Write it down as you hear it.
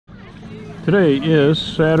Today is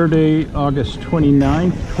Saturday, August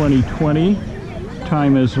 29th, 2020.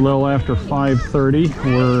 Time is a little after 5:30.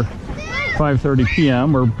 We're 5:30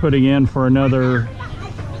 p.m. We're putting in for another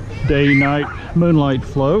day-night moonlight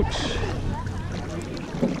float.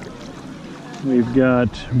 We've got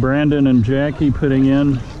Brandon and Jackie putting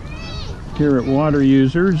in here at Water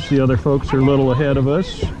Users. The other folks are a little ahead of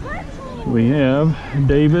us. We have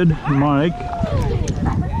David, Mike,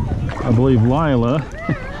 I believe Lila,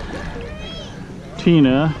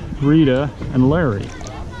 Tina, Rita, and Larry,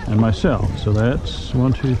 and myself. So that's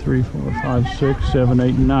 1, 2, 3, 4, 5, 6, 7,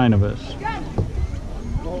 8, 9 of us.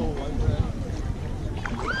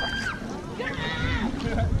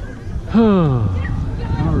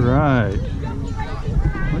 All right.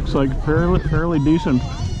 Looks like fairly decent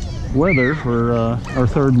weather for our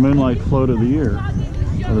third moonlight float of the year,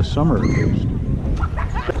 or the summer at least.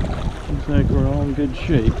 Looks like we're all in good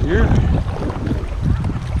shape here.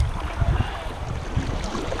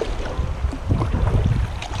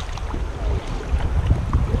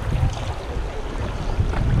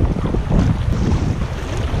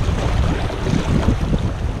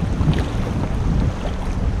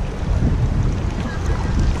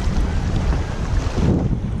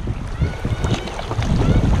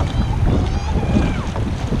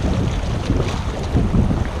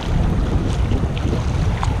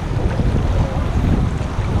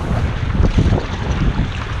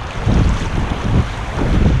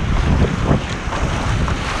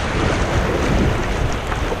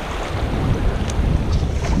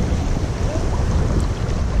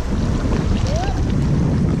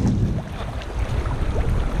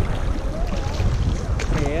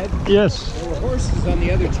 Yes. There were horses on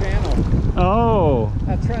the other channel. Oh.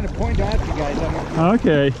 I'm trying to point out to you guys.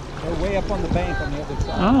 Okay. They're way up on the bank on the other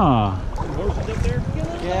side. Ah. Horses up there?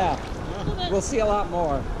 Yeah. We'll see a lot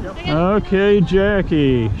more. Yep. Okay,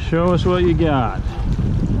 Jackie, show us what you got.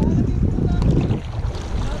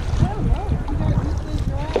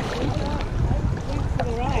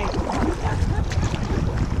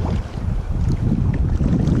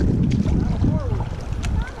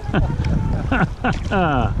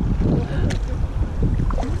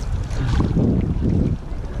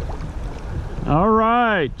 All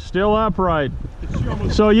right, still upright.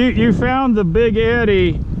 So you found the big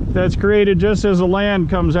eddy that's created just as the land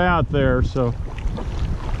comes out there. So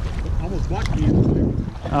almost blocked me.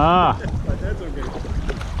 Ah. But that's okay.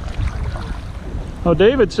 Oh,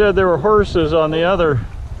 David said there were horses on the other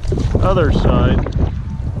side.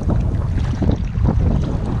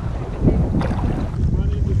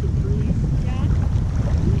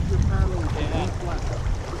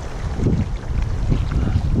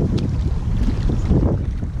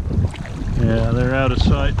 Yeah, they're out of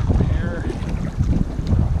sight from here.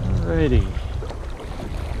 Alrighty.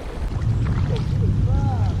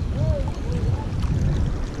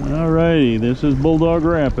 Alrighty, this is Bulldog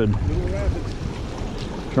Rapid.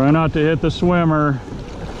 Try not to hit the swimmer.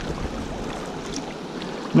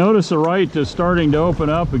 Notice the right is starting to open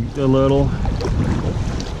up a little.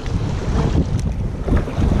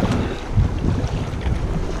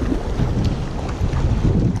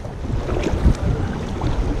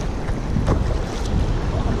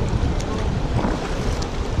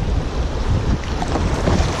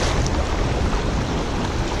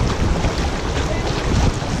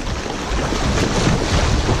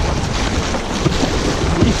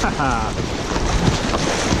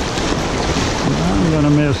 I'm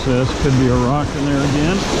gonna miss this. Could be a rock in there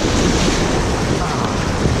again.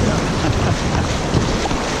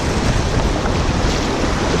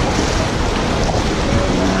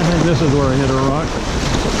 I think this is where I hit a rock.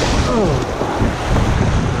 Oh.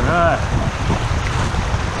 All right.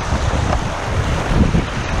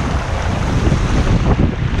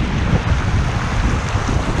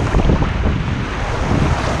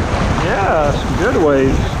 Yeah, some good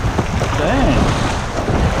waves. Dang.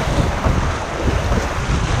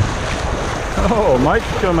 Oh, Mike's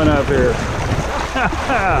coming up here.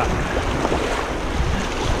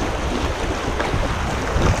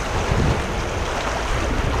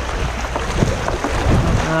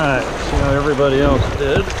 Alright, see how everybody else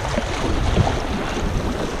did.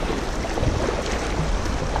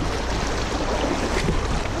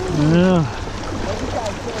 Yeah.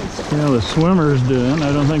 See how the swimmer's doing.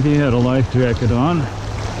 I don't think he had a life jacket on.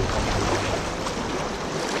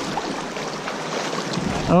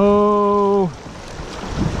 Oh.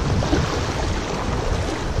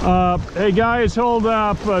 Hey guys, hold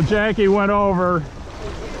up. Jackie went over.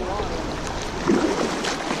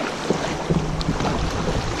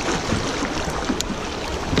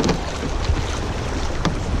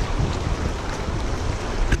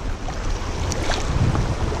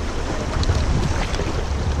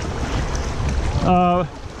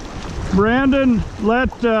 Brandon,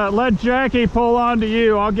 let Jackie pull onto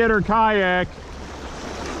you. I'll get her kayak.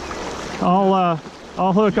 I'll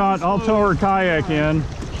hook on. I'll tow her kayak in.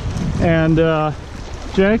 And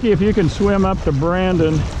Jackie, if you can swim up to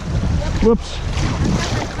Brandon. Whoops.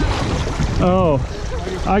 Oh,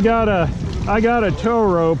 I got a tow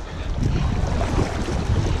rope.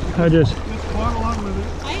 I just Walk along with it.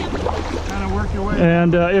 I am. Kind of work your way.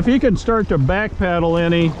 and if you can start to back pedal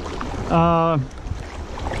any,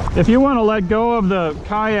 if you want to let go of the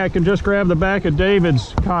kayak and just grab the back of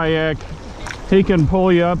David's kayak, he can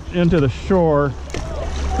pull you up into the shore.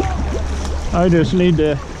 I just need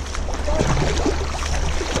to.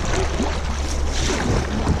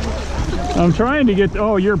 I'm trying to get.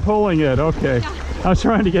 Oh, you're pulling it. Okay. I was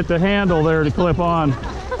trying to get the handle there to clip on.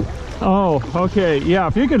 Oh, okay. Yeah,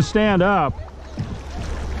 if you can stand up,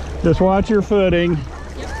 just watch your footing.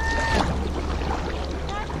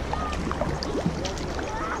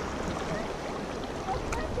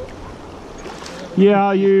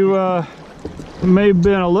 Yeah, you may have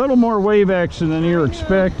been a little more wave action than you were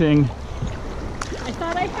expecting. I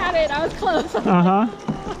thought I had it. I was close. Uh-huh.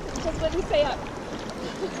 Just wouldn't stay up.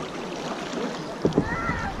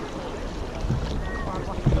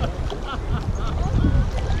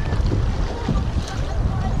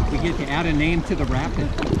 We get to add a name to the rapid.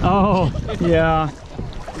 Oh, yeah.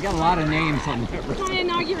 We got a lot of names on there. It's my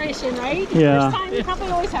inauguration, right? Yeah. First time, you probably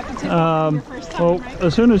always have to tip your first time, Well, right?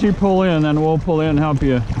 as soon as you pull in, then we'll pull in and help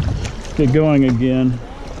you get going again.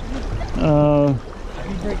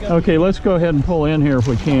 Okay, let's go ahead and pull in here if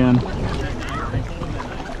we can.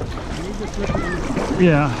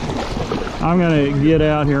 Yeah, I'm gonna get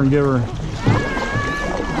out here and give her.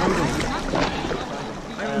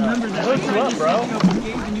 I remember that. Lift you up, bro.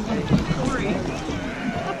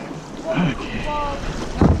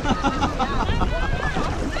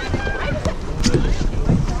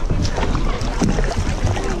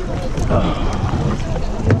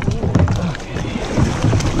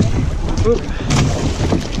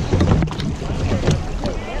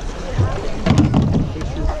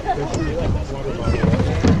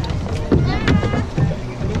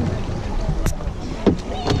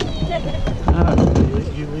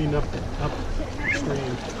 You lean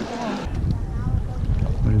upstream.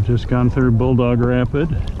 We've just gone through Bulldog Rapid.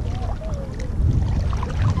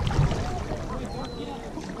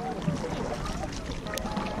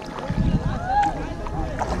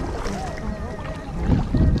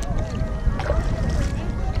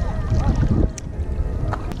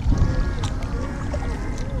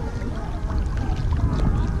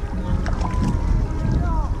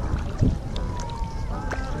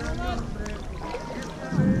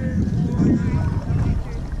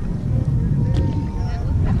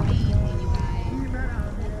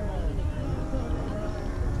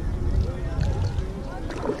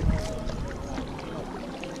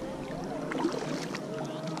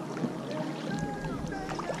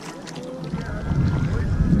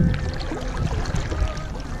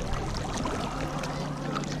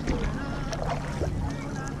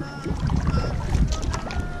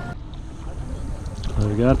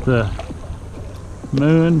 We got the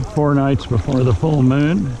moon 4 nights before the full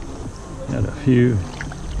moon. Got a few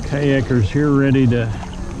kayakers here ready to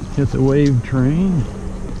hit the wave train.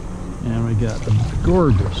 And we got the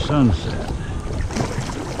gorgeous sunset.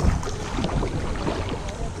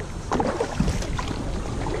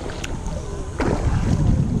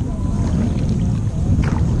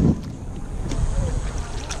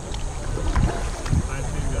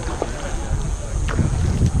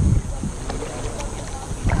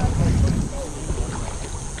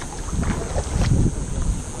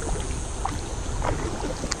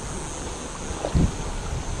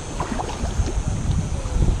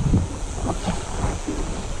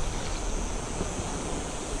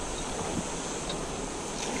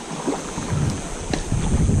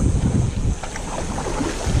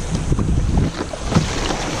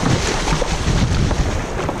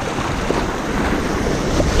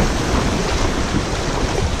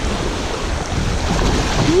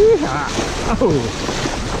 Oh!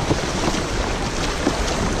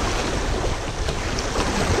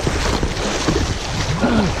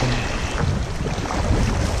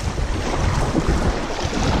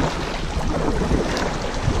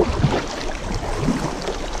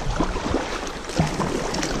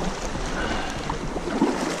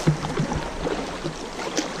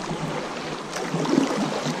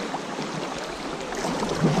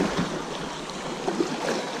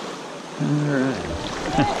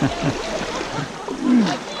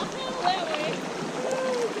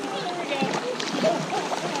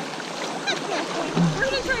 We're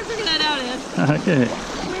gonna try and figure that out, Ed. Okay.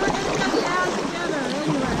 We were gonna go down to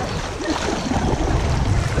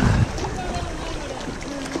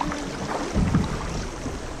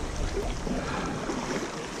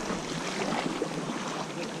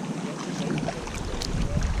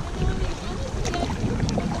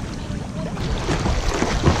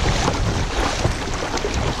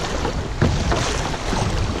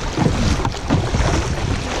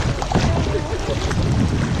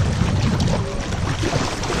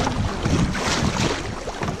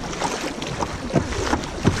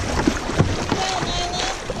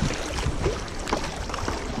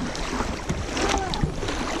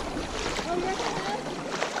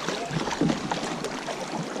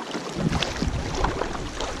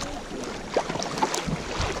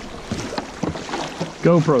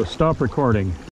GoPro, stop recording.